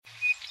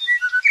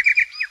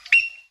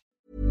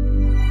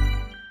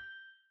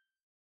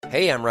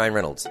Hey, I'm Ryan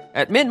Reynolds.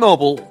 At Mint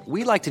Mobile,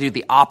 we like to do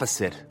the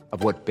opposite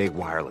of what Big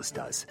Wireless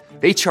does.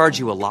 They charge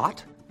you a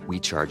lot, we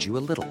charge you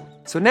a little.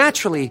 So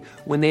naturally,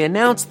 when they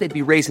announced they'd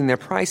be raising their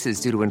prices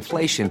due to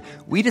inflation,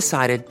 we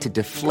decided to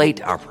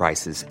deflate our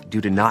prices due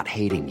to not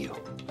hating you.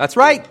 That's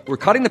right. We're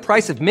cutting the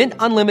price of Mint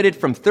Unlimited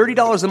from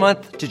 $30 a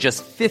month to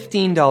just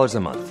 $15 a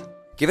month.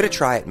 Give it a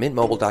try at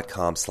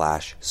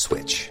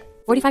mintmobile.com/switch.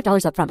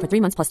 $45 up front for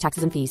 3 months plus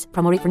taxes and fees.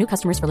 Promo rate for new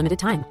customers for limited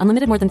time.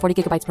 Unlimited more than 40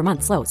 gigabytes per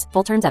month. Slows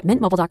full terms at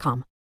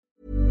mintmobile.com.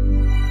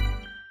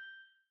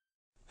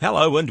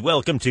 Hello and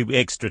welcome to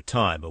Extra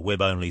Time, a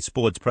web-only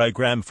sports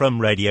program from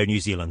Radio New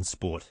Zealand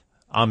Sport.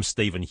 I'm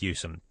Stephen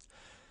Hewson.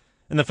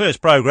 In the first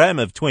program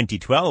of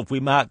 2012, we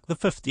marked the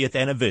 50th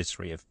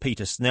anniversary of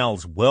Peter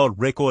Snell's world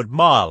record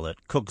mile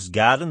at Cook's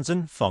Gardens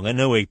in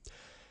Whanganui.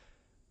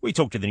 We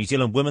talked to the New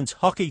Zealand women's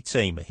hockey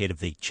team ahead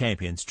of the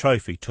Champions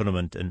Trophy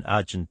tournament in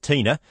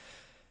Argentina.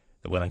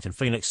 The Wellington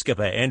Phoenix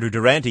skipper Andrew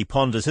Durante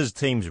ponders his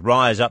team's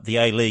rise up the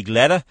A-League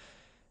ladder,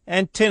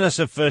 and tennis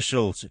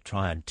officials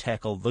try and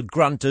tackle the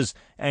grunters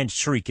and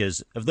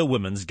shriekers of the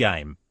women's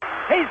game.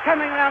 He's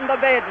coming round the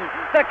bend.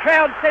 The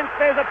crowd sense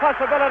there's a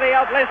possibility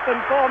of less than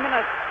 4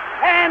 minutes.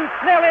 And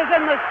Snell is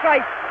in the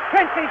straight.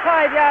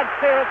 25 yards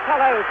to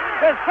Apollo.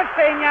 There's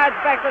 15 yards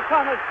back to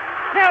Thomas.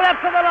 Snell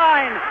up to the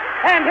line.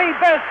 And he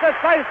bursts the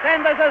post.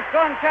 And there's a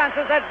strong chance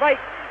as that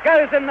break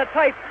goes in the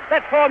tape.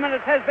 That 4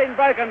 minutes has been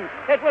broken.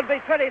 It would be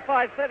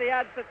 25-30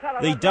 yards to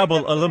Apollo. The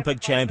double Olympic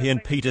champion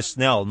Peter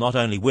Snell not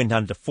only went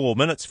under 4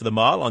 minutes for the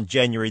mile on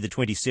January the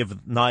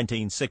 27th,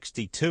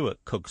 1962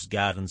 at Cook's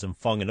Gardens in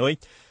Whanganui,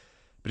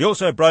 but he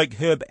also broke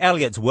Herb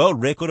Elliott's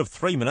world record of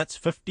 3 minutes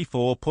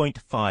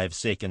 54.5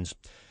 seconds.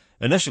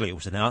 Initially it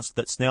was announced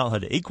that Snell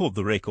had equalled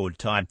the record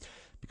time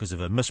because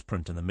of a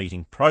misprint in the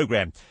meeting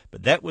program,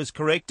 but that was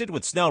corrected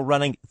with Snell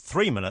running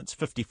 3 minutes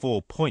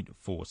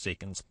 54.4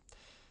 seconds.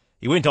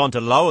 He went on to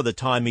lower the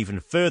time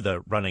even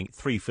further, running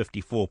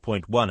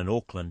 3:54.1 in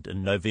Auckland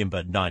in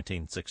November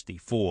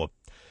 1964.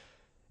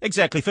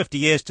 Exactly 50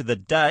 years to the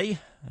day,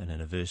 an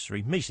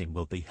anniversary meeting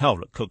will be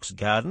held at Cook's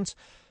Gardens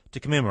to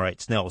commemorate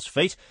Snell's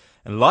feat,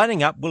 and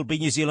lining up will be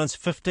New Zealand's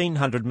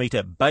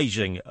 1500-metre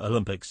Beijing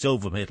Olympic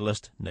silver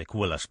medalist Nick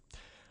Willis.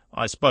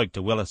 I spoke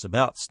to Willis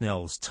about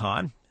Snell's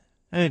time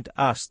and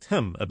asked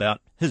him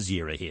about his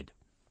year ahead.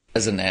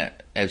 Isn't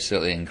that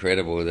absolutely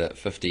incredible that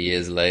 50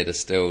 years later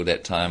still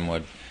that time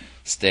would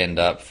stand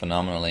up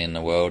phenomenally in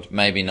the world?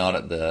 Maybe not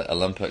at the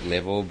Olympic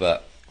level,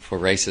 but for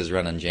races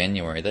run in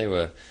January, they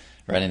were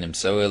running them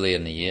so early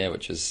in the year,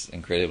 which is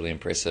incredibly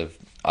impressive.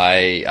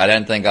 I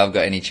don't think I've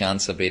got any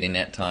chance of beating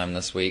that time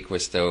this week. We're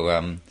still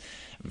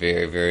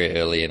very, very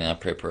early in our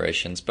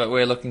preparations, but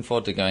we're looking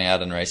forward to going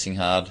out and racing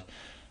hard.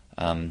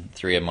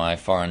 3 of my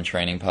foreign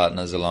training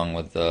partners, along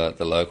with the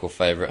local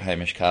favourite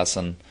Hamish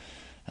Carson,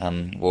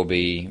 will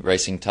be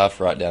racing tough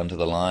right down to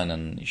the line,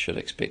 and you should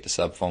expect a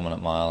sub-4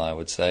 minute mile, I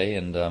would say.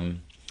 And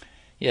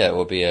it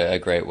will be a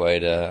great way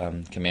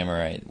to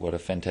commemorate what a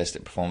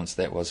fantastic performance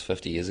that was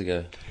 50 years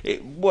ago.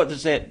 What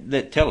does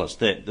that tell us,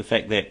 that the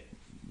fact that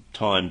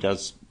time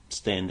does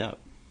stand up?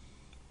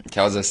 It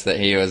tells us that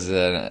he was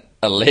a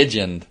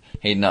legend.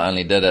 He not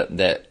only did it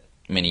that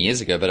many years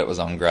ago, but it was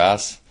on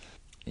grass.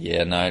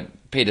 Yeah, no,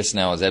 Peter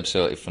Snell was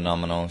absolutely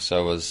phenomenal.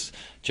 So was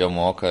John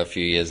Walker a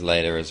few years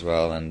later as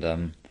well,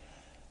 and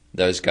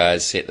those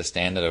guys set the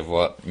standard of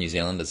what New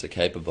Zealanders are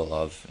capable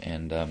of,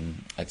 and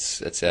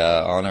it's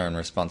our honour and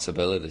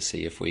responsibility to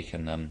see if we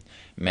can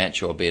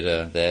match or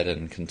better that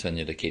and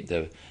continue to keep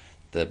the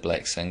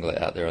black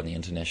singlet out there on the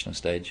international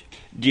stage.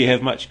 Do you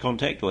have much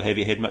contact, or have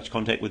you had much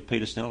contact with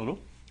Peter Snell at all?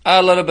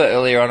 A little bit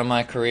earlier on in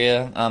my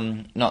career,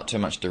 not too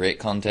much direct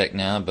contact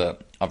now,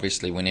 but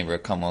obviously whenever a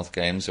Commonwealth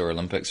Games or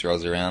Olympics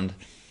rolls around,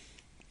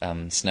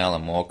 Snell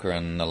and Walker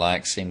and the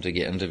like seem to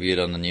get interviewed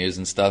on the news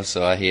and stuff,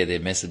 so I hear their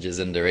messages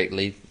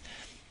indirectly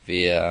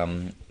via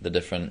the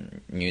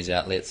different news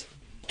outlets.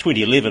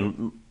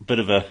 2011, bit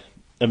of a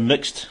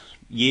mixed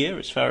year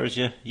as far as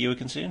you were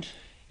concerned?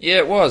 Yeah,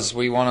 it was.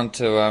 We wanted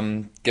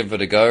to give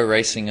it a go,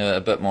 racing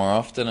a bit more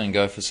often and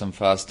go for some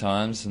fast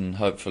times, and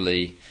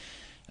hopefully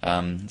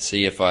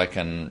see if I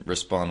can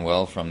respond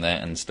well from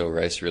that and still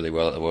race really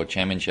well at the World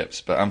Championships.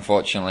 But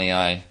unfortunately,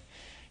 I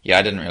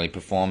didn't really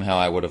perform how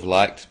I would have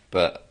liked,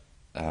 but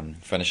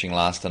finishing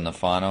last in the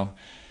final,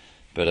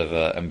 bit of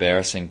an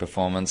embarrassing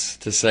performance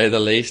to say the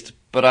least.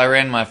 But I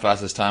ran my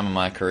fastest time in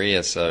my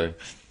career, so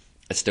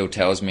it still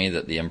tells me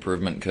that the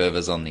improvement curve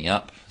is on the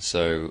up,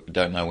 so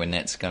don't know when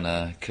that's going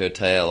to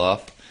curtail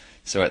off.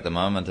 So at the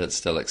moment it's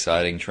still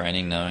exciting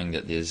training, knowing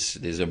that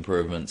there's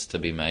improvements to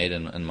be made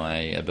in my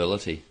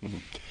ability. Mm-hmm.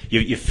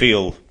 You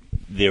feel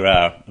there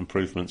are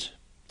improvements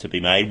to be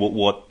made.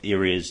 What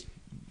areas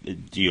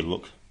do you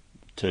look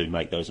to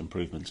make those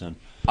improvements in?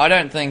 I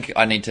don't think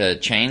I need to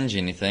change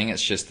anything.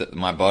 It's just that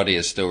my body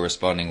is still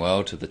responding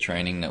well to the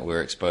training that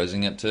we're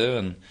exposing it to,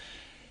 and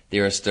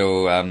there are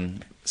still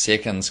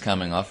seconds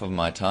coming off of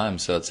my time,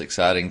 so it's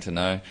exciting to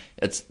know.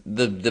 It's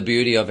the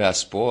beauty of our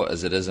sport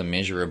is it is a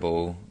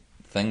measurable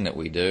thing that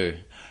we do,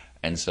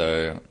 and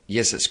so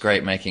yes, it's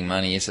great making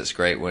money, yes, it's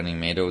great winning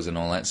medals and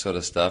all that sort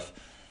of stuff,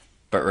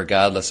 But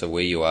regardless of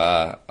where you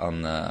are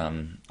on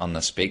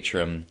the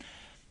spectrum,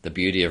 the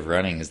beauty of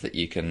running is that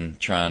you can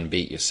try and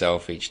beat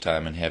yourself each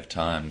time and have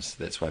times.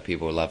 That's why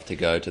people love to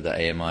go to the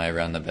AMI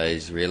around the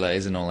bays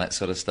relays and all that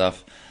sort of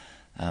stuff,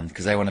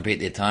 because they want to beat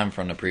their time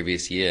from the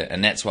previous year.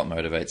 And that's what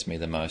motivates me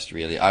the most,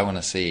 really. I want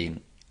to see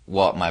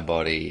what my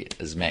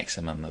body's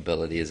maximum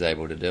ability is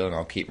able to do, and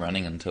I'll keep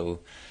running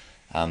until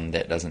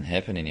that doesn't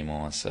happen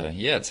anymore. So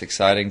yeah, it's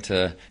exciting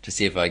to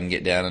see if I can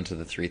get down into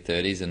the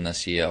 3:30s, and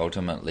this year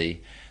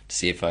ultimately to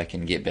see if I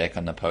can get back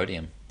on the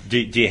podium. Do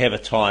you have a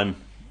time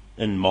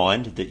in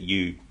mind that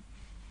you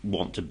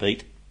want to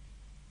beat?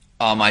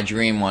 Oh, my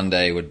dream one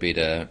day would be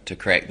to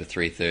crack the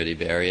 3:30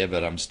 barrier,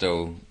 but I'm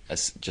still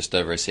just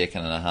over a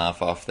second and a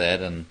half off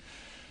that, and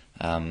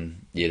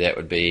that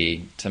would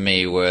be, to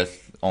me,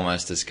 worth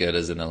almost as good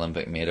as an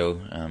Olympic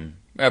medal.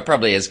 Well,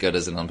 probably as good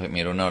as an Olympic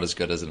medal, not as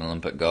good as an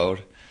Olympic gold.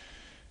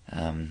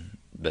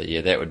 But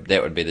yeah, that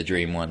would be the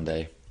dream one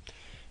day.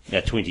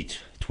 Now,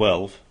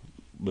 2012,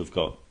 we've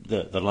got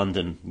the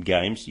London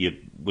Games.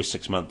 We're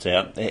 6 months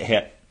out.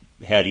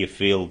 How do you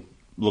feel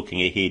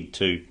looking ahead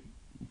to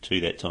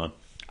that time?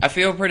 I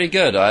feel pretty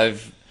good.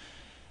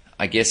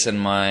 I guess in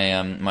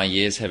my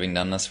years having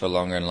done this for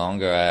longer and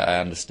longer, I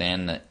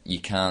understand that you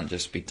can't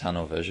just be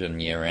tunnel vision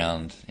year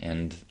round,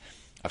 and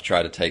I've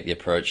tried to take the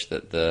approach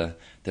that the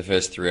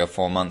first 3 or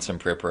 4 months in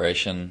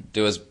preparation,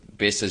 do as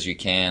best as you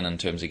can in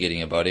terms of getting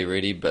your body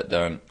ready, but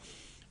don't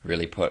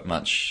really put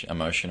much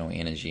emotional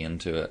energy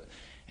into it.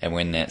 And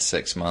when that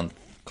 6-month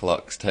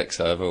clock ticks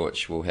over,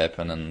 which will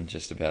happen in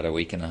just about a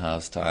week and a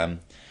half's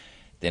time,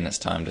 then it's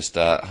time to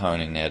start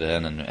honing that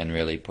in and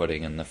really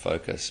putting in the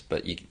focus.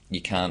 But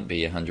you can't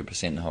be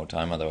 100% the whole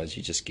time, otherwise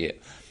you just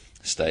get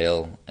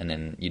stale, and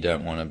then you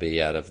don't want to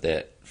be out of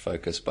that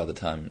focus by the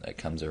time it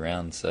comes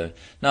around. So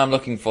no, I'm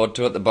looking forward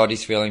to it. The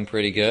body's feeling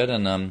pretty good,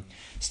 and I'm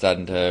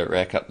starting to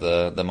rack up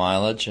the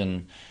mileage,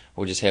 and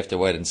we'll just have to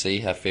wait and see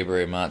how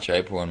February, March,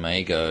 April and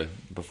May go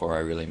before I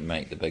really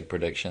make the big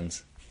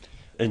predictions.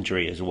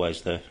 Injury is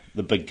always the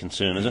big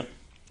concern, is it?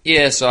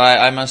 Yeah, so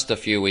I missed a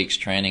few weeks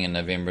training in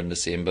November and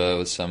December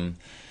with some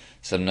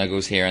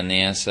niggles here and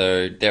there,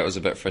 so that was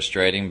a bit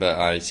frustrating, but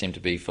I seem to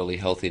be fully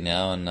healthy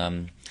now,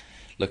 and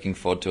looking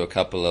forward to a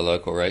couple of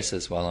local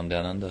races while I'm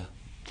down under.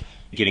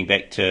 Getting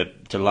back to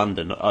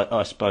London,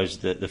 I suppose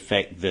that the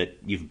fact that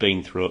you've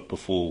been through it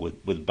before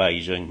with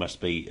Beijing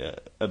must be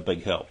a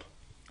big help.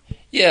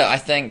 Yeah, I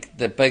think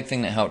the big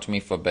thing that helped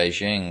me for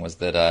Beijing was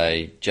that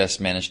I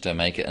just managed to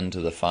make it into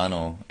the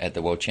final at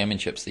the World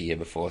Championships the year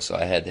before, so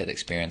I had that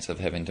experience of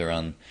having to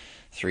run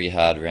 3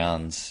 hard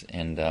rounds,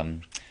 and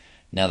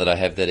now that I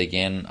have that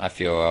again, I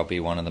feel I'll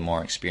be one of the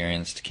more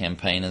experienced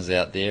campaigners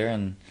out there.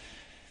 And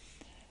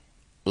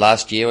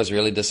last year was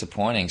really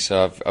disappointing,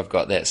 so I've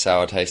got that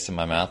sour taste in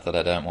my mouth that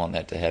I don't want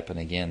that to happen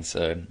again.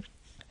 So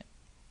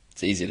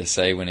it's easy to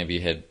say whenever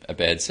you had a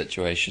bad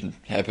situation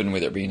happen,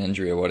 whether it be an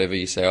injury or whatever,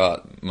 you say, oh,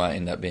 it might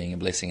end up being a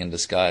blessing in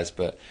disguise,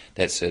 but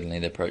that's certainly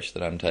the approach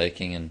that I'm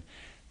taking. And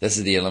this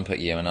is the Olympic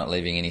year. We're not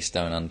leaving any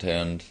stone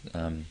unturned.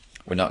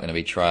 We're not going to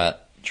be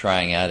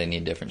trying out any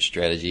different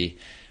strategy.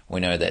 We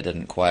know that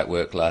didn't quite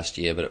work last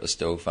year, but it was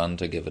still fun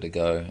to give it a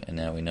go, and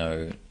now we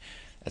know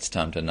it's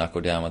time to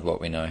knuckle down with what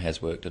we know has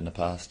worked in the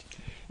past.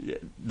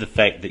 The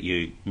fact that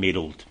you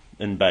medalled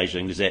in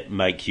Beijing, does that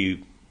make you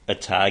a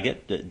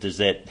target? Does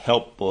that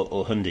help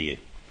or hinder you?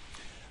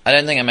 I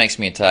don't think it makes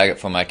me a target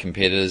for my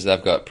competitors.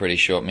 They've got pretty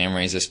short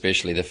memories,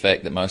 especially the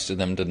fact that most of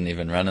them didn't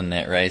even run in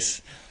that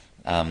race.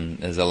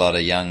 There's a lot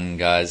of young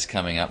guys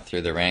coming up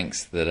through the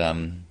ranks that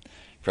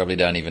probably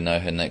don't even know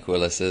who Nick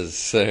Willis is.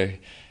 So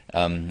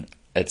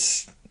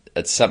it's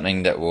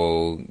something that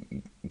will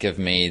give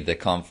me the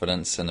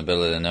confidence and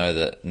ability to know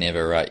that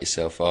never write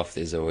yourself off.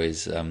 There's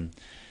always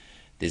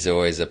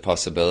a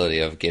possibility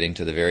of getting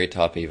to the very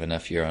top, even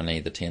if you're only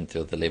the 10th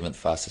or the 11th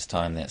fastest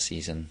time that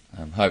season.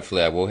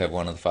 Hopefully I will have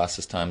one of the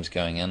fastest times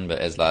going in, but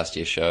as last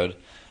year showed,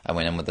 I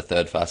went in with the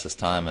 3rd fastest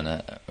time, and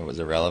it was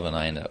irrelevant.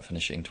 I ended up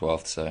finishing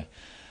 12th, so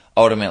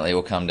ultimately it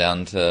will come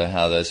down to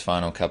how those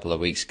final couple of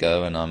weeks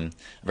go, and I'm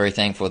very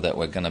thankful that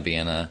we're going to be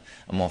in a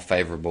more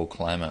favourable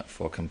climate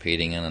for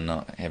competing in and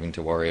not having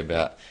to worry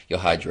about your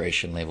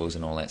hydration levels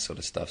and all that sort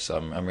of stuff. So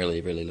I'm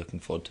really, really looking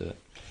forward to it.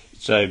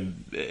 So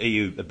are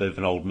you a bit of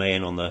an old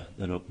man on the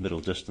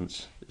middle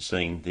distance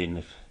scene then,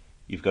 if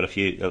you've got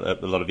a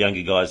lot of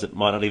younger guys that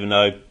might not even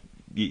know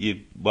you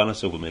won a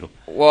silver medal?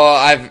 Well,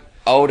 I'm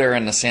older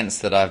in the sense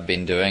that I've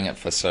been doing it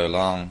for so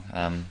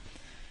long.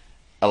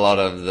 A lot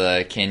of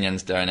the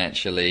Kenyans don't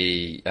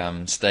actually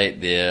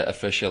state their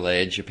official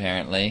age,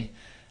 apparently.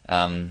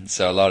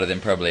 So a lot of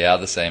them probably are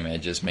the same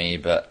age as me,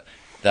 but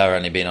they've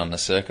only been on the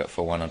circuit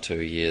for 1 or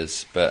 2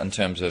 years. But in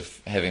terms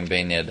of having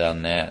been there,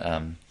 done that,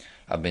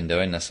 I've been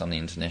doing this on the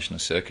international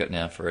circuit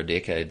now for a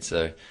decade,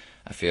 so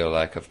I feel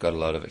like I've got a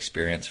lot of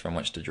experience from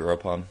which to draw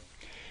upon.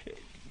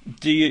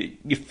 Do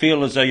you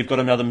feel as though you've got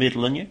another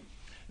medal in you?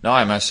 No,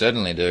 I most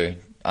certainly do.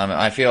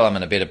 I feel I'm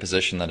in a better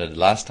position than I did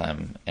last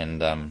time,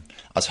 and I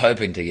was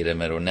hoping to get a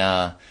medal.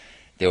 Now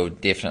there will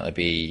definitely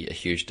be a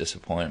huge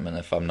disappointment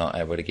if I'm not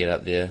able to get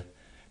up there,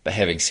 But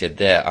having said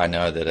that, I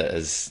know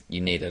that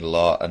you need a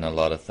lot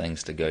of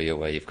things to go your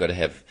way. You've got to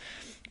have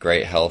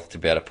great health to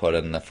be able to put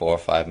in the 4 or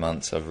 5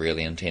 months of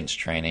really intense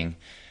training.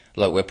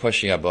 Look, we're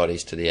pushing our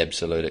bodies to the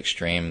absolute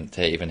extreme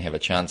to even have a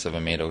chance of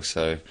a medal,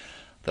 so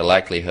the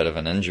likelihood of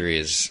an injury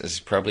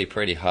is probably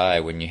pretty high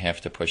when you have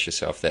to push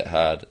yourself that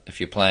hard. If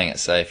you're playing it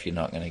safe, you're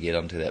not going to get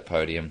onto that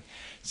podium.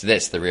 So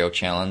that's the real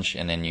challenge,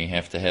 and then you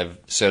have to have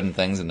certain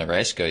things in the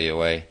race go your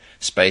way.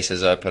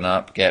 Spaces open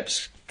up,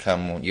 gaps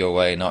come your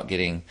way, not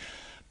getting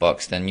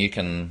boxed in. You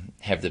can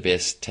have the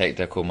best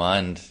tactical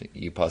mind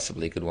you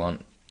possibly could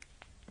want,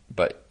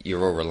 but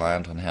you're all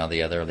reliant on how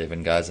the other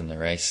 11 guys in the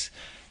race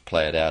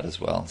play it out as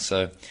well.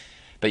 So,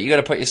 but you got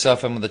to put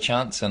yourself in with a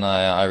chance, and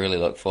I really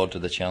look forward to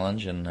the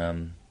challenge.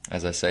 And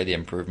as I say, the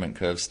improvement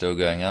curve's still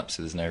going up,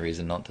 so there's no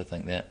reason not to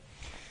think that.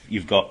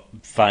 You've got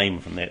fame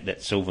from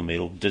that silver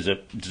medal. Does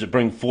it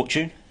bring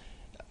fortune?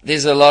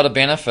 There's a lot of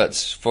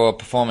benefits for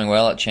performing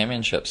well at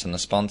championships, and the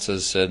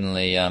sponsors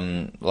certainly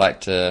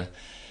like to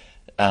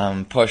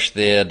push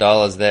their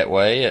dollars that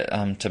way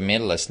to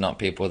medalists, not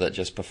people that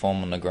just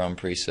perform on the Grand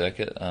Prix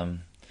circuit.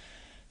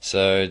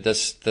 So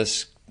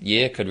this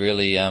year could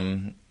really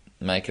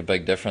make a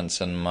big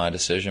difference in my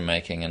decision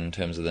making in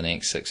terms of the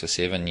next 6 or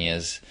 7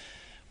 years,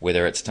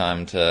 whether it's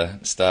time to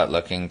start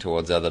looking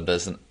towards other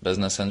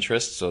business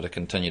interests or to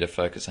continue to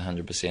focus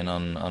 100%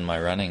 on my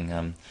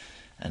running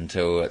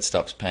until it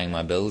stops paying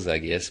my bills, I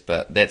guess.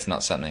 But that's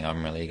not something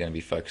I'm really going to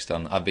be focused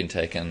on. I've been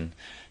taken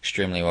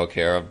extremely well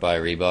care of by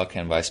Reebok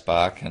and by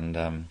Spark,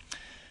 and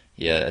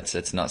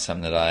it's not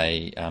something that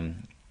I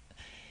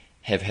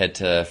have had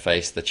to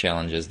face the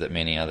challenges that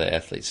many other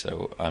athletes.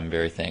 So I'm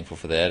very thankful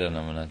for that, and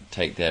I'm going to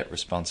take that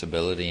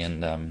responsibility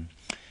and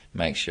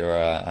make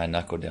sure I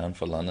knuckle down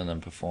for London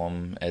and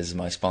perform as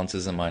my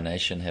sponsors and my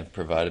nation have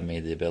provided me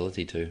the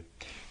ability to.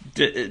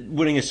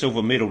 Winning a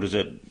silver medal, does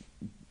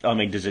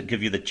it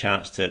give you the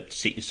chance to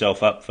set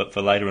yourself up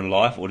for later in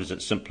life, or does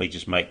it simply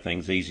just make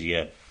things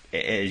easier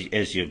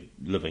as you're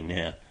living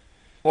now?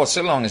 Well,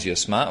 so long as you're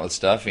smart with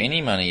stuff,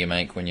 any money you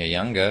make when you're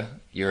younger,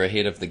 you're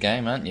ahead of the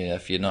game, aren't you?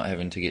 If you're not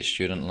having to get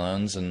student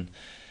loans and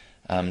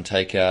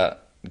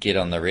get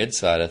on the red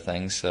side of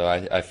things. So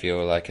I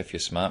feel like if you're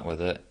smart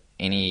with it,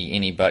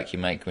 any buck you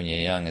make when you're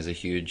young is a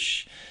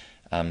huge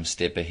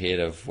step ahead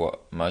of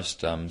what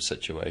most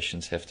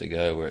situations have to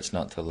go, where it's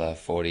not till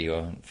 40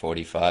 or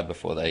 45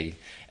 before they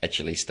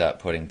actually start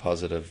putting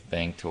positive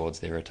bank towards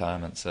their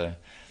retirement. So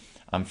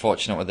I'm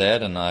fortunate with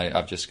that, and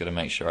I've just got to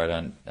make sure I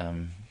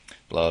don't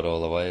blow it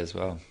all away as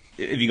well.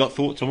 Have you got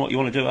thoughts on what you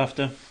want to do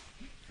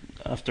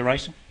after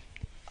racing?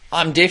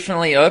 I'm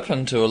definitely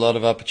open to a lot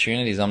of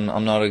opportunities. I'm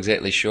not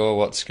exactly sure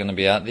what's going to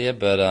be out there,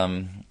 but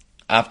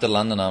after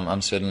London,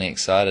 I'm certainly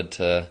excited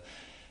to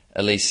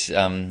at least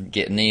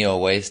get knee or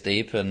waist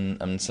deep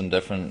in some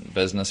different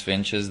business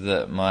ventures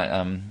that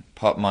might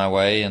pop my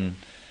way, and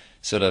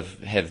sort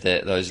of have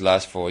those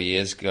last 4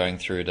 years going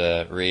through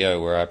to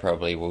Rio, where I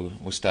probably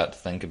will start to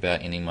think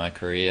about ending my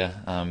career.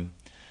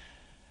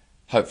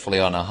 Hopefully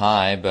on a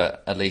high,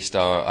 but at least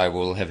I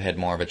will have had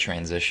more of a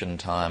transition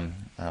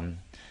time.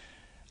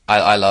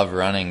 I love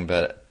running,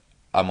 but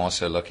I'm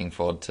also looking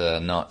forward to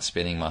not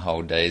spending my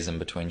whole days in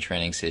between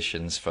training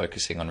sessions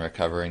focusing on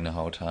recovering the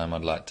whole time.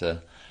 I'd like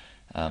to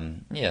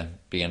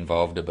be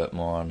involved a bit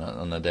more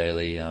on the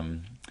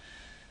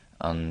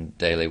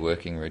daily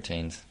working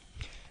routines.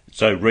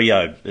 So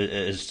Rio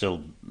is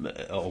still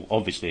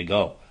obviously a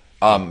goal.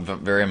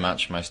 Very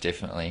much, most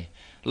definitely.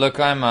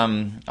 Look,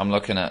 I'm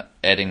looking at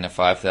adding the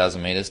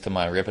 5,000 metres to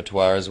my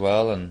repertoire as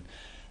well, and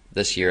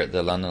this year at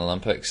the London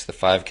Olympics, the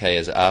 5K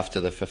is after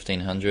the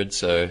 1,500,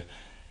 so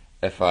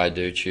if I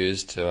do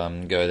choose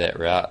to go that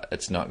route,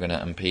 it's not going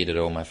to impede at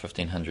all my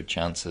 1,500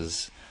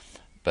 chances,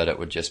 but it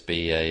would just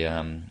be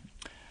a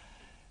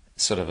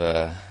sort of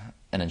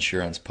an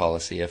insurance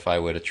policy if I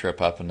were to trip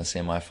up in the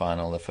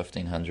semi-final, the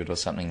 1,500 or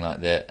something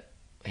like that.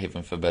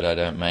 Heaven forbid I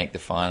don't make the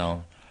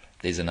final.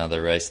 There's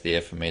another race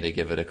there for me to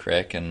give it a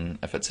crack, and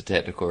if it's a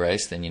tactical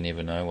race, then you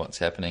never know what's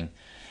happening.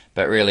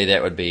 But really,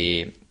 that would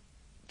be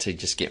to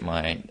just get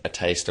a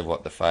taste of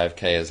what the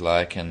 5K is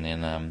like, and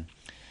then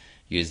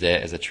use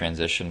that as a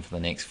transition for the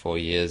next 4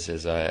 years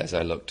as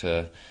I look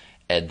to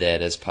add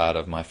that as part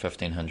of my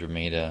 1,500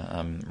 metre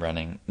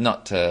running.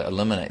 Not to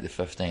eliminate the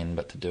 15,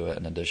 but to do it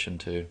in addition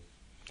to.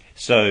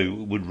 So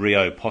would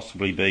Rio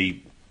possibly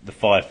be the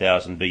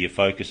 5,000 be your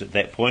focus at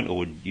that point, or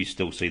would you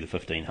still see the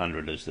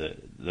 1,500 as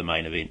the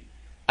main event?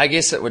 I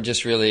guess it would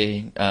just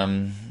really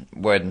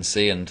wait and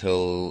see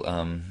until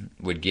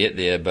we'd get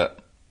there, but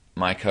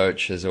my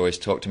coach has always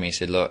talked to me, he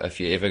said, look, if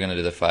you're ever going to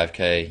do the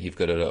 5K, you've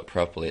got to do it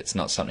properly. It's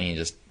not something you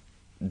just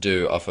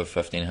do off of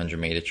 1,500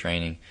 metre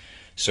training.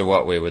 So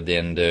what we would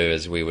then do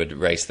is we would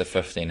race the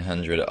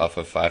 1,500 off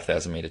of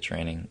 5,000 metre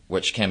training,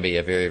 which can be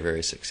a very,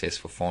 very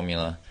successful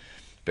formula.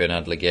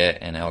 Bernard Lagat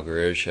and Al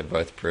Garouche have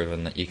both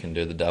proven that you can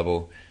do the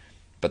double,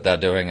 but they're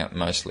doing it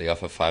mostly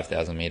off of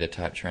 5,000 metre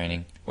type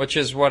training, which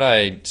is what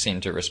I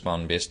seem to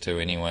respond best to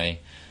anyway.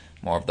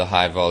 More of the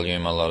high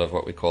volume, a lot of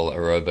what we call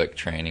aerobic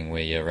training,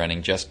 where you're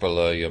running just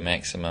below your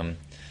maximum,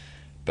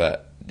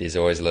 but there's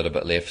always a little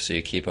bit left, so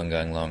you keep on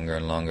going longer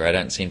and longer. I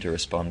don't seem to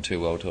respond too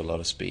well to a lot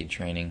of speed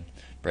training,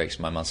 breaks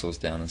my muscles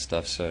down and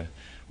stuff, so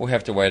we'll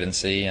have to wait and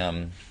see.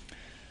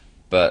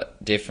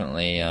 But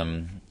definitely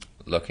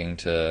looking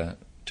to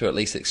at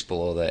least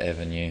explore that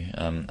avenue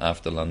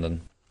after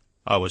London.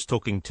 I was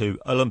talking to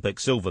Olympic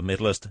silver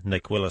medalist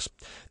Nick Willis.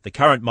 The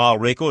current mile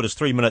record is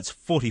 3 minutes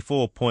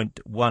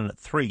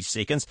 44.13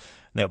 seconds.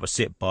 That was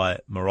set by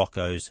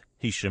Morocco's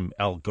Hisham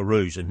El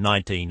Garouj in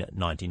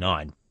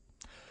 1999.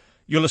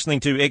 You're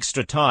listening to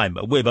Extra Time,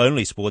 a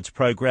web-only sports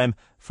program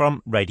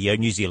from Radio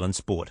New Zealand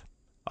Sport.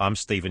 I'm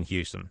Stephen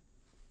Hewson.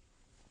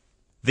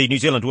 The New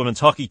Zealand women's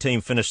hockey team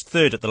finished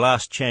third at the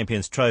last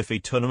Champions Trophy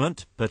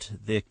tournament, but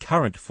their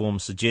current form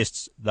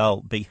suggests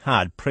they'll be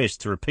hard-pressed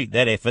to repeat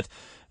that effort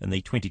in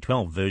the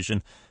 2012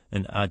 version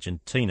in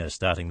Argentina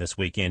starting this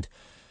weekend.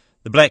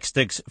 The Black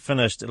Sticks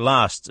finished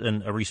last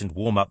in a recent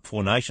warm-up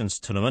Four Nations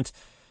tournament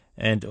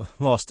and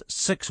lost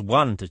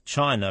 6-1 to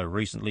China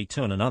recently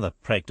too in another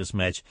practice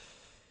match.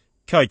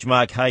 Coach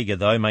Mark Hager,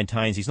 though,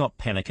 maintains he's not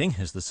panicking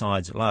as the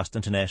side's last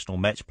international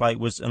match play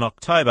was in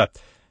October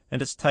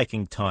and it's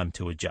taking time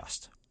to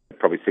adjust.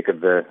 Probably sick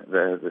of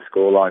the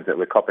score lines that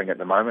we're copping at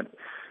the moment.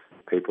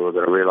 People have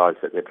got to realise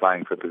that they're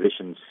playing for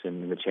positions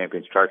in the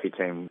Champions Trophy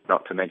team,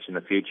 not to mention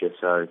the future,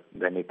 so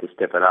they need to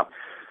step it up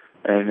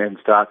and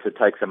start to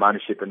take some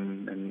ownership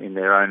in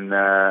their own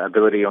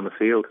ability on the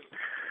field.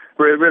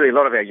 Really, a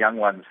lot of our young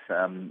ones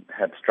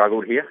have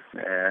struggled here,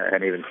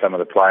 and even some of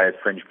the players,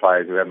 fringe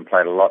players who haven't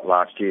played a lot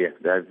last year,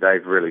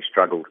 they've really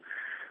struggled.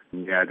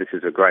 You know, this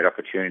is a great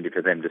opportunity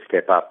for them to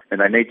step up, and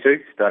they need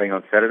to, starting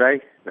on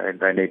Saturday.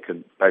 They need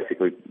to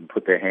basically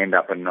put their hand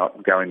up and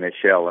not go in their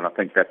shell, and I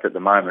think that's at the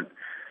moment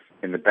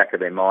in the back of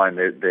their mind.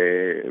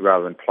 They're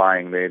rather than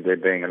playing, they're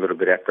being a little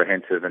bit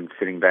apprehensive and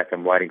sitting back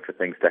and waiting for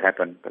things to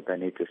happen, but they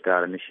need to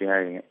start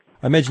initiating it.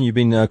 I imagine you've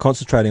been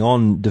concentrating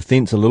on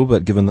defence a little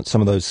bit, given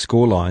some of those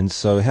score lines.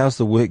 So how's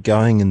the work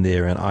going in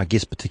there, and I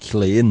guess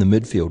particularly in the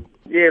midfield?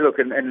 Yeah, look,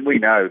 and we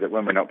know that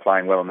when we're not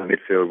playing well in the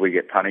midfield, we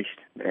get punished.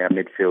 Our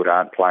midfield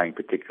aren't playing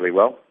particularly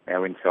well.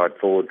 Our inside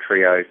forward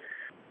trio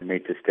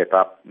need to step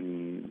up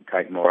and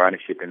take more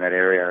ownership in that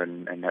area.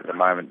 And at the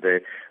moment,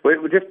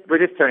 we're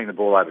just turning the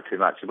ball over too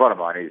much. The bottom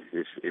line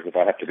is if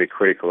I have to be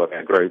critical of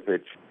our group,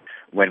 it's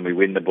when we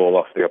win the ball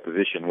off the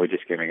opposition, we're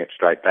just giving it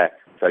straight back.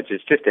 So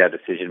just our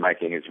decision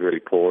making is really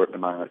poor at the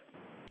moment.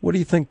 What do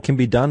you think can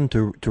be done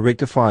to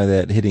rectify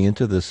that heading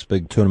into this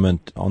big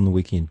tournament on the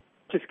weekend?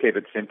 Just keep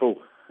it simple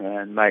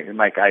and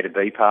make A to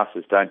B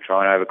passes. Don't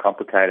try and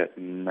overcomplicate it.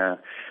 And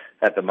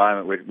at the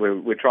moment,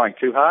 we're trying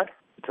too hard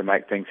to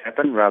make things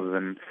happen rather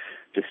than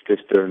just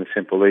doing the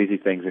simple, easy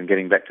things and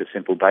getting back to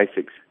simple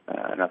basics.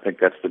 And I think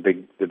that's the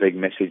big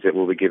message that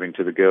we'll be giving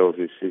to the girls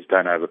is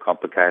don't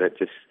overcomplicate it.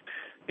 Just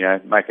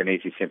make an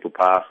easy, simple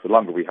pass. The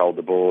longer we hold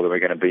the ball, then we're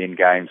going to be in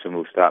games and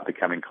we'll start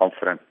becoming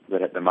confident.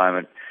 But at the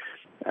moment,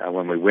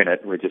 when we win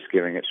it, we're just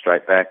giving it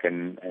straight back,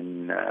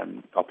 and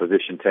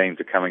opposition teams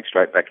are coming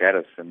straight back at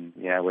us, and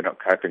we're not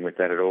coping with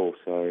that at all.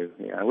 So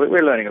we're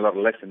learning a lot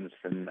of lessons,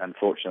 and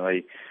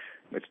unfortunately,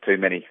 it's too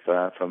many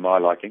for my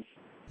liking.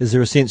 Is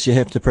there a sense you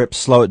have to perhaps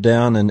slow it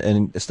down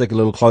and stick a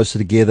little closer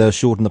together,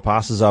 shorten the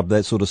passes up,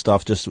 that sort of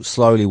stuff, just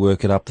slowly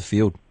work it up the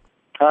field?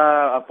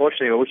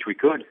 Unfortunately, I wish we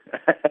could.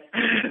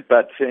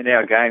 But in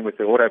our game with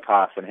the auto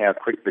pass and how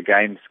quick the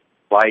game's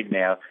played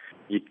now,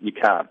 you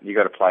can't. You've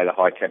got to play the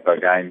high-tempo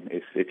game.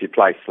 If you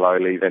play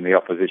slowly, then the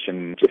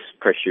opposition just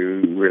press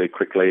you really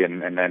quickly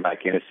and they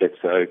make intercepts.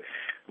 So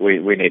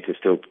we need to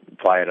still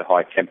play at a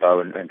high tempo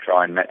and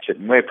try and match it.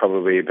 And we're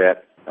probably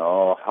about,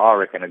 I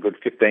reckon, a good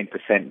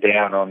 15%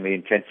 down on the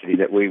intensity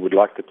that we would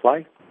like to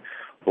play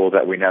or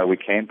that we know we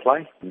can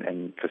play.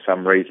 And for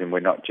some reason, we're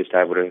not just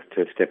able to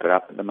step it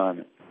up at the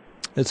moment.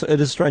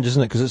 It is strange,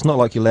 isn't it? Because it's not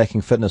like you're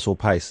lacking fitness or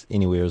pace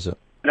anywhere, is it?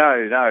 No,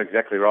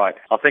 exactly right.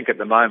 I think at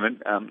the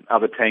moment,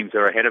 other teams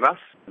are ahead of us,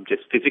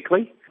 just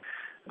physically.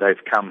 They've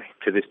come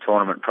to this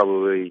tournament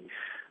probably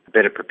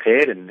better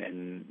prepared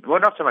and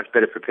not so much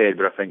better prepared,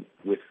 but I think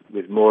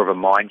with more of a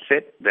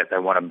mindset that they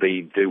want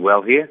to do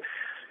well here.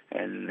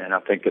 And I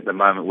think at the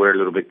moment we're a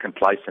little bit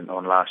complacent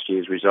on last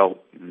year's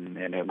result, and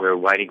we're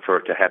waiting for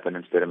it to happen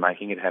instead of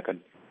making it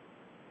happen.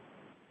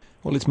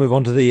 Well, let's move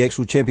on to the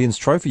actual Champions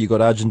Trophy. You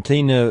got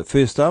Argentina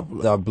first up.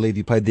 I believe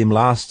you played them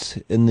last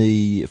in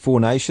the Four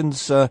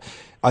Nations.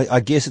 I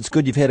guess it's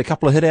good you've had a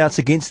couple of hit-outs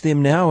against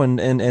them now, and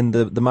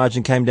the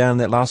margin came down in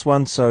that last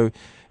one. So,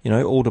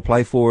 all to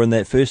play for in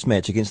that first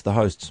match against the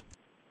hosts.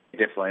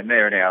 Definitely, and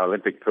they're in our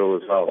Olympic pool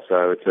as well.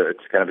 So it's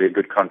going to be a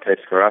good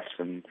contest for us,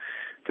 and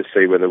to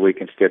see whether we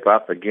can step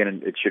up.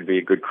 Again, it should be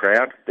a good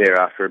crowd.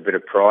 They're after a bit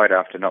of pride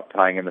after not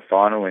playing in the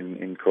final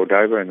in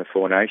Cordoba in the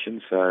Four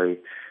Nations. So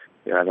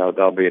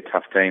they'll be a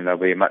tough team. They'll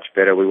be much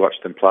better. We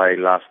watched them play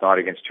last night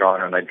against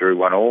China and they drew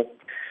 1-1.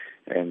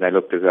 And they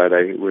looked as though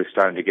they were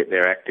starting to get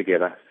their act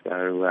together.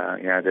 So,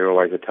 they're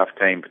always a tough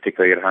team,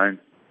 particularly at home.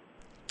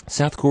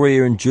 South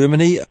Korea and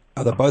Germany,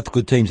 they're both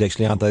good teams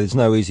actually, aren't they? There's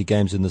no easy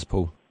games in this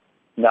pool.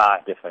 No,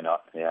 definitely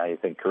not. You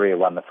think Korea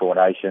won the Four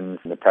Nations,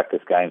 and the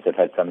practice games have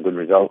had some good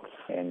results,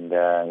 and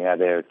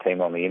they're a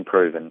team on the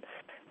improve. And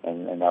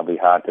and they'll be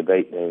hard to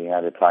beat.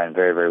 They're playing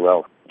very, very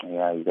well.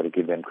 You've got to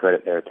give them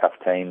credit. They're a tough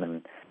team,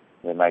 and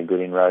they made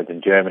good inroads.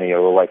 And Germany are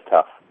always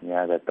tough.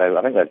 I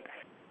think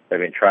they've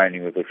been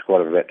training with a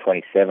squad of about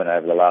 27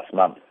 over the last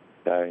month.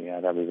 So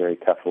they'll be very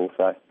tough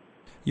also.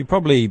 You'd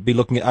probably be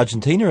looking at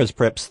Argentina as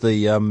perhaps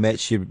the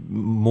match you're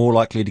more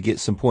likely to get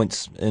some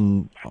points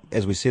in.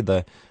 As we said,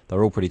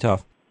 they're all pretty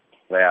tough.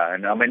 They are,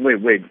 and I mean we're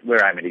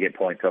aiming to get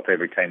points off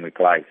every team we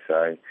play.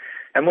 So,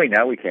 and we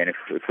know we can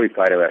if we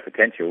play to our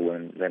potential,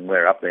 then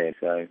we're up there.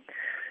 So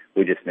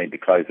we just need to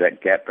close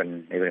that gap,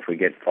 and even if we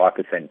get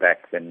 5%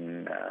 back,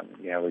 then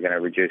we're going to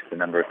reduce the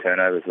number of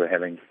turnovers we're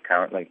having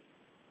currently.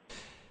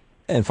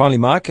 And finally,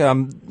 Mark,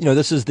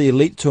 this is the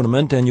elite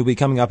tournament, and you'll be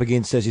coming up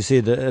against, as you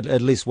said,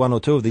 at least one or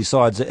two of these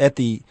sides at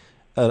the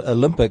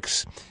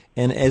Olympics.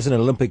 And as an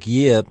Olympic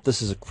year,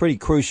 this is a pretty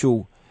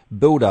crucial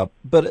build-up.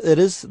 But it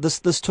is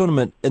this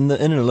tournament in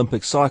an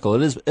Olympic cycle.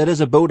 It is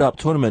a build-up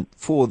tournament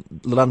for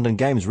the London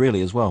Games,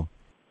 really, as well.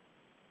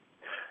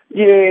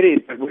 Yeah, it is.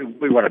 But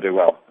we want to do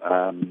well.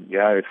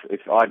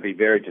 If I'd be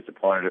very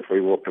disappointed if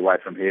we walked away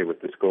from here with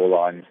the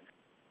scorelines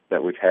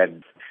that we've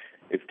had.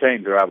 If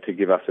teams are able to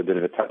give us a bit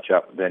of a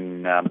touch-up,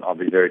 then I'll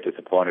be very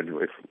disappointed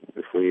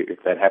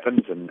if that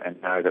happens, and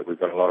know that we've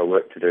got a lot of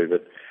work to do.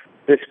 But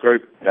this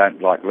group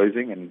don't like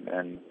losing,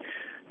 and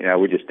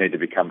we just need to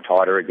become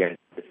tighter against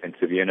the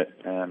defensive unit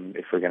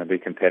if we're going to be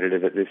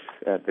competitive at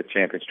the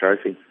Champions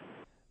Trophy.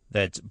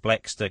 That's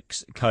Black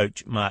Sticks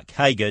coach Mark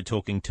Hager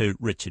talking to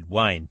Richard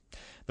Wayne.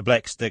 The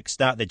Black Sticks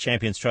start their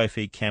Champions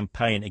Trophy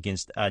campaign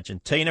against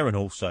Argentina and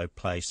also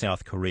play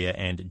South Korea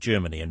and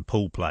Germany in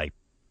pool play.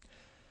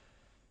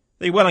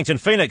 The Wellington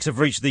Phoenix have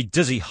reached the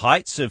dizzy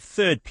heights of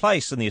third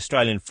place in the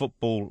Australian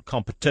football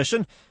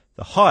competition,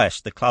 the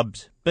highest the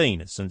club's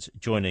been since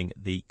joining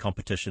the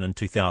competition in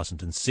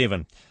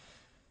 2007.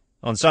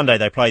 On Sunday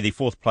they play the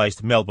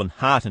fourth-placed Melbourne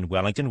Heart in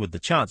Wellington with the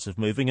chance of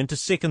moving into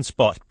second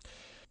spot.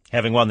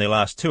 Having won their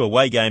last two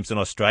away games in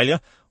Australia,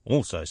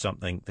 also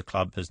something the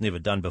club has never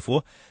done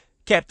before,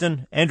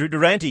 Captain Andrew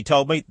Durante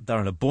told me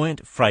they're in a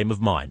buoyant frame of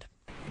mind.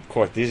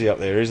 Quite dizzy up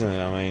there, isn't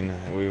it? I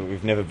mean,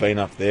 we've never been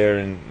up there,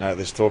 and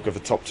there's talk of a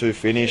top two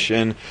finish.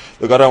 And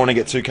look, I don't want to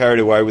get too carried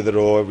away with it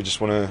all. We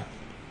just want to,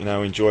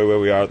 enjoy where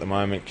we are at the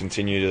moment,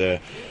 continue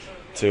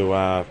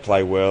to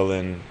play well,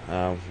 and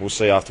we'll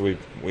see after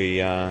we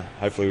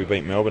hopefully we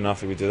beat Melbourne.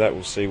 After we do that,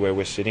 we'll see where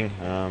we're sitting.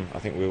 I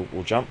think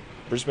we'll jump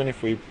Brisbane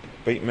if we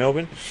beat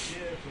Melbourne,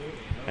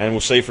 and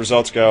we'll see if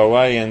results go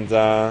away. And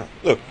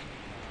look,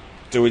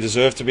 do we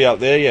deserve to be up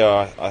there?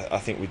 Yeah, I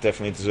think we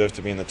definitely deserve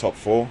to be in the top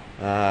four.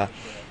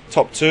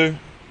 Top two,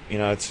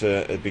 it's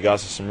a big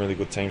ask of some really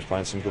good teams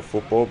playing some good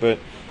football. But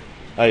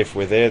hey, if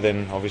we're there,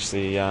 then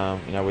obviously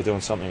we're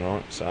doing something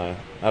right. So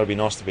that'll be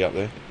nice to be up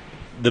there.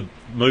 The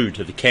mood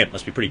of the camp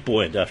must be pretty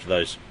buoyant after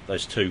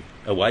those two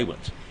away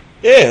wins.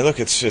 Yeah, look,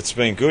 it's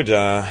been good.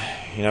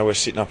 We're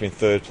sitting up in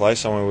third place,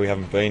 somewhere we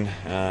haven't been,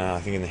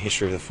 I think, in the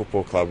history of the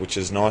football club, which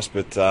is nice.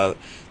 But look,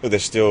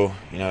 there's still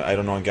 8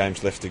 or 9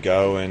 games left to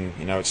go, and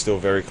it's still a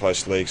very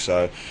close league.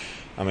 So,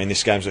 I mean,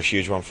 this game's a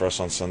huge one for us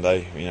on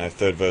Sunday.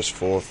 Third versus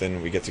fourth,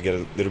 and we get to get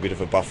a little bit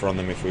of a buffer on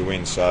them if we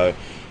win. So,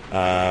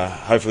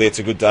 hopefully it's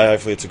a good day.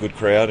 Hopefully it's a good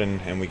crowd,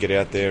 and we get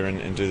out there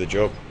and do the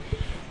job.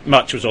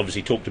 Much was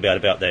obviously talked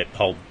about that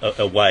whole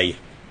away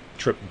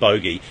trip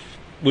bogey.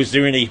 Was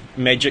there any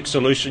magic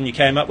solution you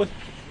came up with?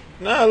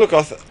 No, look,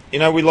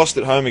 we lost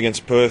at home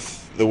against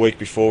Perth the week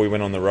before we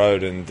went on the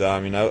road, and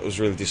it was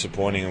really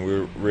disappointing, and we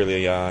were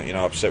really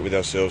upset with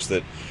ourselves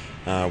that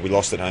we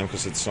lost at home,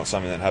 because it's not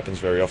something that happens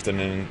very often.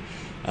 And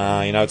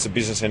it's a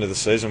business end of the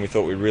season. We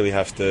thought we really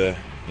have to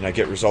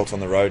get results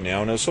on the road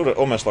now, and it was sort of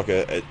almost like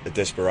a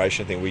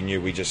desperation thing. We knew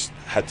we just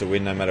had to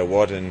win no matter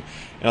what, and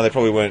they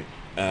probably weren't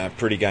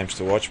pretty games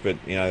to watch, but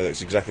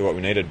that's exactly what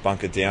we needed.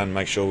 Bunker down,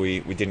 make sure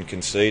we didn't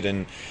concede,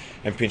 and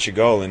pinch a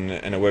goal, and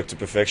it worked to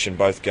perfection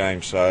both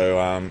games.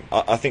 So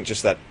I think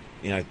just that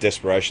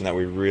desperation that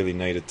we really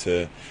needed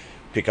to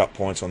pick up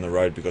points on the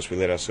road because we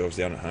let ourselves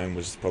down at home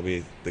was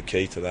probably the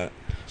key to that.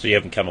 So you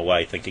haven't come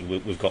away thinking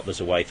we've got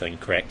this away thing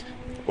cracked?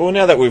 Well,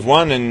 now that we've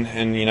won,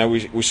 and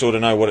we sort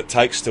of know what it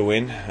takes to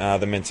win,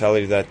 the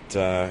mentality that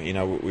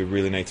we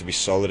really need to be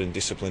solid and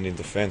disciplined in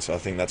defence, I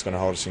think that's going to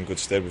hold us in good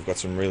stead. We've got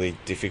some really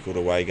difficult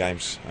away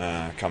games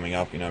coming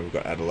up. We've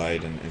got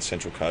Adelaide and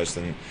Central Coast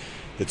and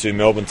the two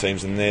Melbourne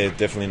teams, and they're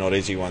definitely not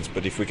easy ones.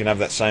 But if we can have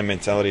that same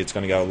mentality, it's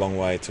going to go a long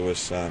way to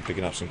us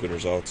picking up some good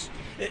results.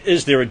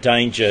 Is there a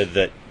danger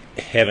that,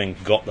 having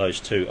got those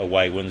two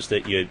away wins,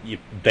 that you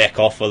back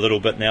off a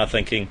little bit now,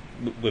 thinking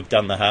we've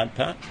done the hard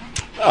part?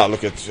 Oh,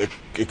 look,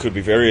 it could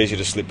be very easy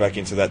to slip back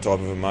into that type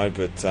of a mode,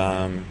 but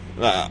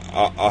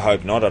I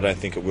hope not. I don't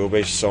think it will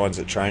be. Signs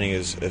that training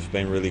have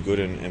been really good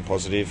and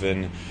positive,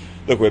 and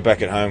look, we're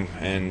back at home,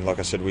 and like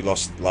I said, we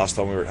lost last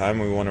time we were at home.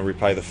 We want to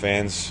repay the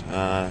fans.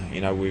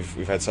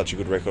 We've had such a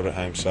good record at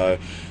home, so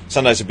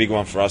Sunday's a big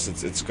one for us.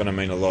 It's going to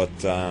mean a lot.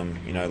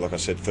 Like I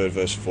said, third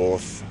versus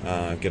fourth,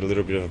 get a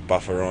little bit of a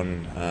buffer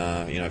on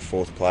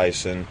fourth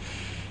place, and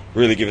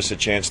really give us a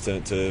chance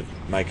to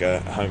make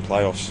a home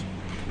playoffs.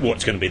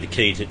 What's going to be the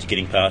key to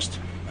getting past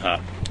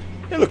Hart?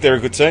 Yeah, look, they're a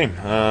good team.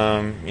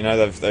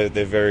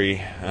 They're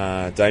very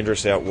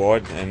dangerous out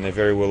wide, and they're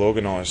very well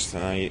organised.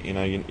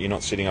 You're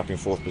not sitting up in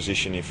fourth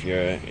position if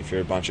you're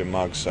a bunch of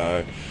mugs.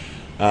 So,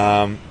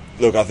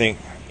 look, I think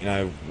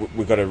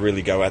we've got to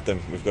really go at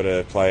them. We've got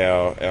to play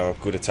our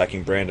good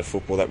attacking brand of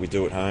football that we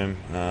do at home.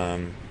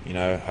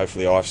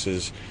 Hopefully Ives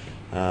is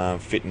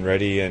fit and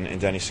ready, and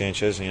Danny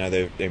Sanchez.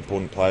 They're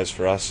important players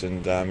for us,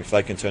 and if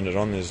they can turn it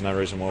on, there's no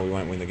reason why we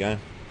won't win the game.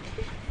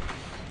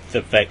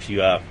 The fact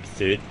you are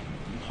third,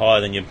 higher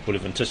than you would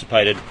have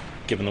anticipated,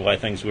 given the way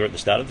things were at the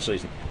start of the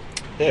season.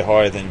 Yeah,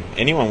 higher than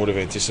anyone would have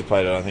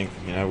anticipated. I think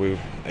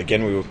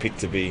we were picked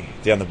to be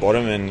down the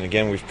bottom, and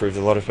again we've proved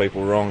a lot of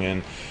people wrong.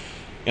 And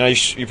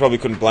you probably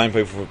couldn't blame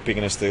people for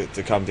picking us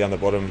to come down the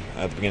bottom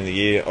at the beginning of the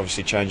year.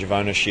 Obviously, change of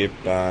ownership.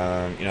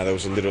 There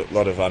was a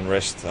lot of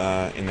unrest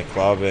in the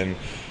club, and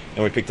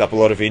we picked up a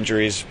lot of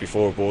injuries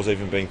before a ball's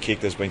even been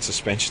kicked. There's been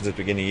suspensions at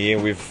the beginning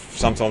of the year.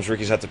 Sometimes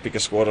Ricky's had to pick a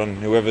squad on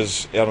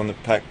whoever's out on the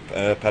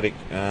paddock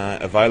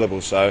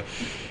available. So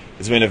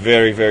it's been a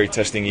very, very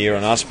testing year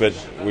on us, but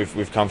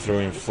we've come through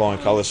in flying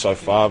colours so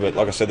far. But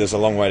like I said, there's a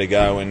long way to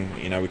go, and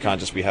we can't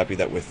just be happy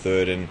that we're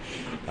third. And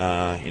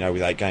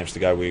with 8 games to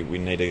go, we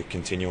need to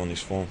continue on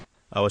this form.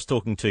 I was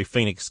talking to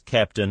Phoenix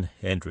captain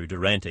Andrew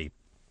Durante.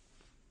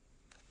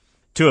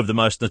 Two of the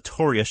most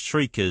notorious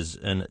shriekers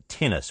in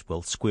tennis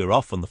will square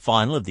off in the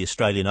final of the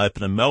Australian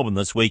Open in Melbourne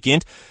this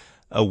weekend,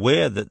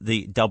 aware that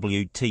the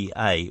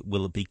WTA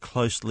will be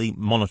closely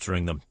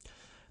monitoring them.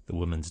 The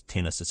Women's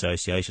Tennis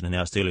Association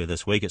announced earlier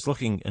this week it's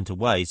looking into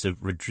ways of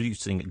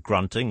reducing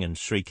grunting and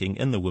shrieking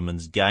in the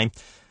women's game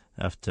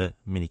after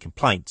many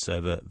complaints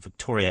over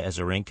Victoria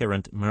Azarenka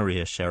and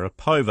Maria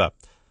Sharapova.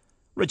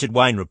 Richard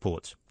Wayne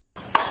reports.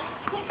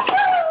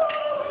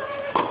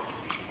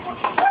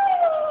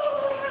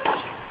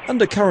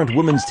 Under current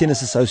Women's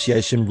Tennis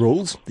Association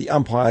rules, the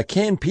umpire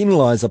can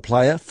penalise a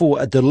player for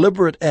a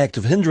deliberate act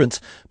of hindrance,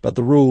 but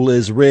the rule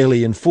is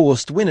rarely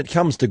enforced when it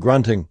comes to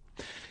grunting.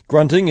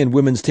 Grunting in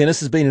women's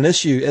tennis has been an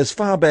issue as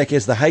far back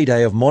as the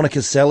heyday of Monica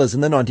Seles in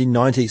the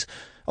 1990s,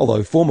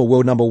 although former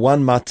world number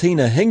 1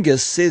 Martina Hingis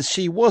says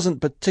she wasn't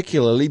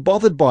particularly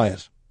bothered by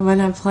it.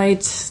 When I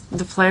played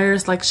the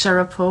players like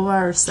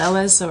Sharapova or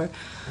Seles or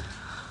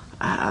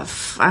I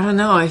don't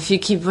know, if you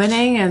keep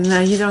winning and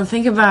you don't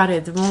think about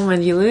it, the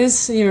moment you're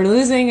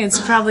losing,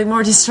 it's probably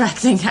more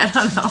distracting, I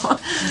don't know.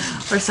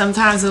 Or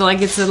sometimes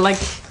it's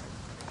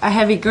a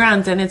heavy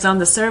grunt and it's on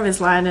the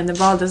service line and the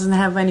ball doesn't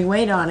have any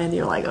weight on it,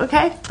 you're like,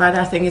 okay. But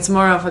I think it's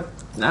more of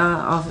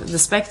the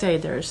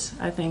spectators.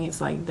 I think it's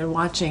like they're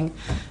watching.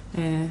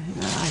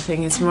 I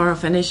think it's more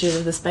of an issue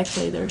of the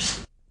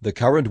spectators. The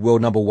current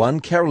world number 1,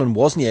 Caroline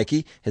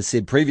Wozniacki, has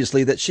said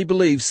previously that she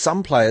believes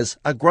some players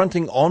are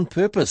grunting on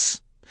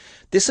purpose.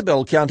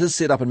 Decibel counters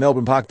set up in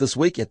Melbourne Park this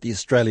week at the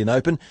Australian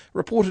Open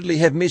reportedly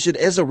have measured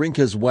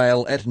Azarenka's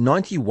wail at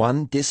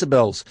 91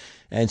 decibels,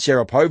 and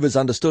Sharapova's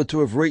understood to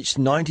have reached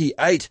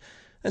 98.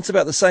 It's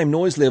about the same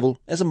noise level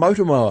as a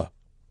motor mower.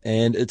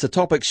 And it's a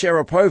topic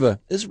Sharapova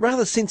is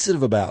rather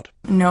sensitive about.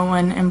 No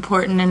one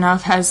important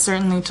enough has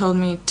certainly told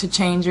me to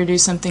change or do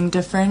something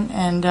different,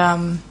 and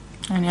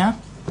yeah,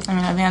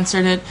 I've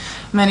answered it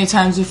many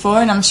times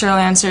before, and I'm sure I'll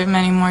answer it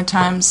many more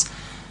times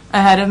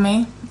ahead of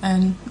me,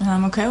 and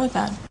I'm okay with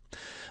that.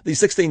 The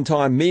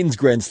 16-time men's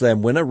Grand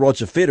Slam winner,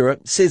 Roger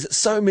Federer, says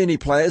so many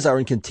players are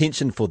in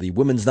contention for the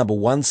women's number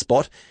 1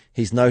 spot,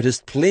 he's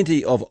noticed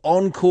plenty of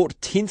on-court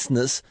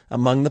tenseness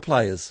among the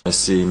players. I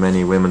see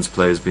many women's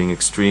players being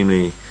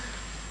extremely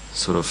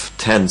sort of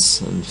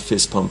tense and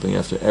fist-pumping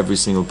after every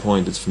single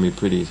point. It's for me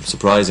pretty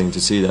surprising to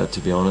see that,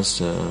 to be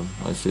honest.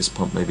 I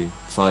fist-pump maybe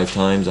 5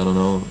 times, I don't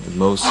know, at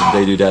most.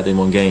 They do that in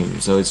one game,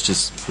 so it's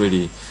just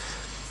pretty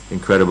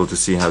incredible to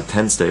see how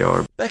tense they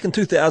are. Back in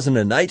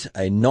 2008,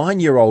 a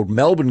 9-year-old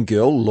Melbourne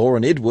girl,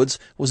 Lauren Edwards,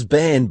 was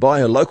banned by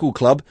her local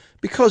club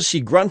because she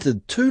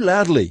grunted too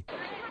loudly.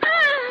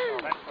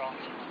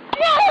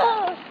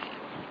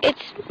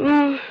 It's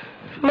more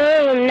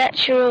of a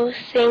natural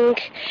thing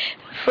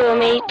for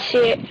me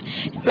to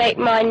make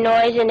my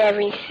noise and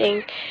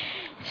everything.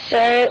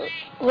 So,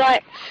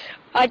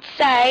 I'd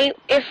say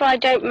if I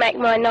don't make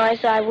my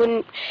noise, I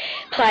wouldn't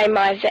play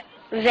my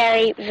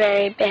very,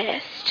 very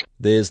best.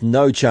 There's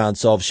no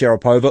chance of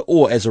Sharapova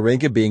or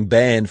Azarenka being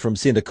banned from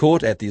centre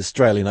court at the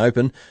Australian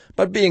Open,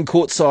 but being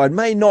courtside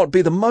may not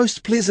be the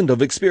most pleasant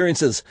of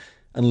experiences,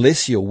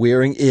 unless you're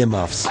wearing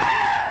earmuffs.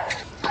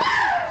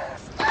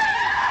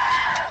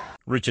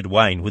 Richard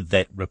Wayne with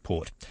that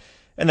report.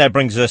 And that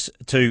brings us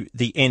to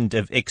the end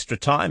of Extra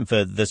Time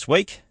for this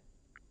week.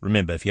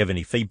 Remember, if you have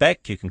any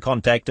feedback, you can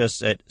contact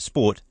us at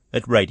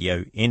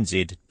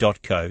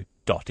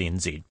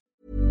sport@radionz.co.nz.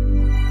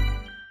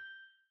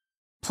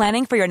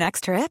 Planning for your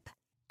next trip?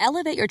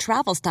 Elevate your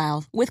travel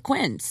style with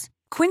Quince.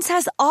 Quince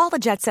has all the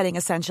jet-setting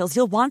essentials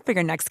you'll want for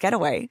your next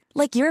getaway,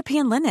 like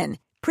European linen,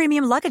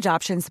 premium luggage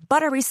options,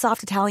 buttery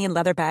soft Italian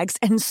leather bags,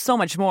 and so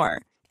much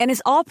more. And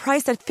is all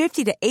priced at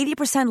 50 to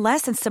 80%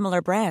 less than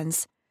similar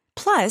brands.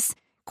 Plus,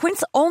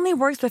 Quince only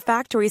works with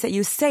factories that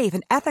use safe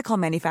and ethical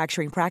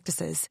manufacturing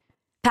practices.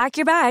 Pack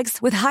your bags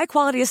with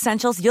high-quality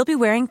essentials you'll be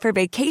wearing for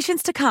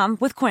vacations to come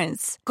with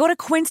Quince. Go to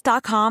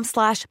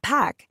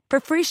quince.com/pack for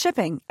free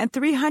shipping and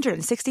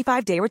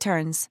 365-day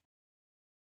returns.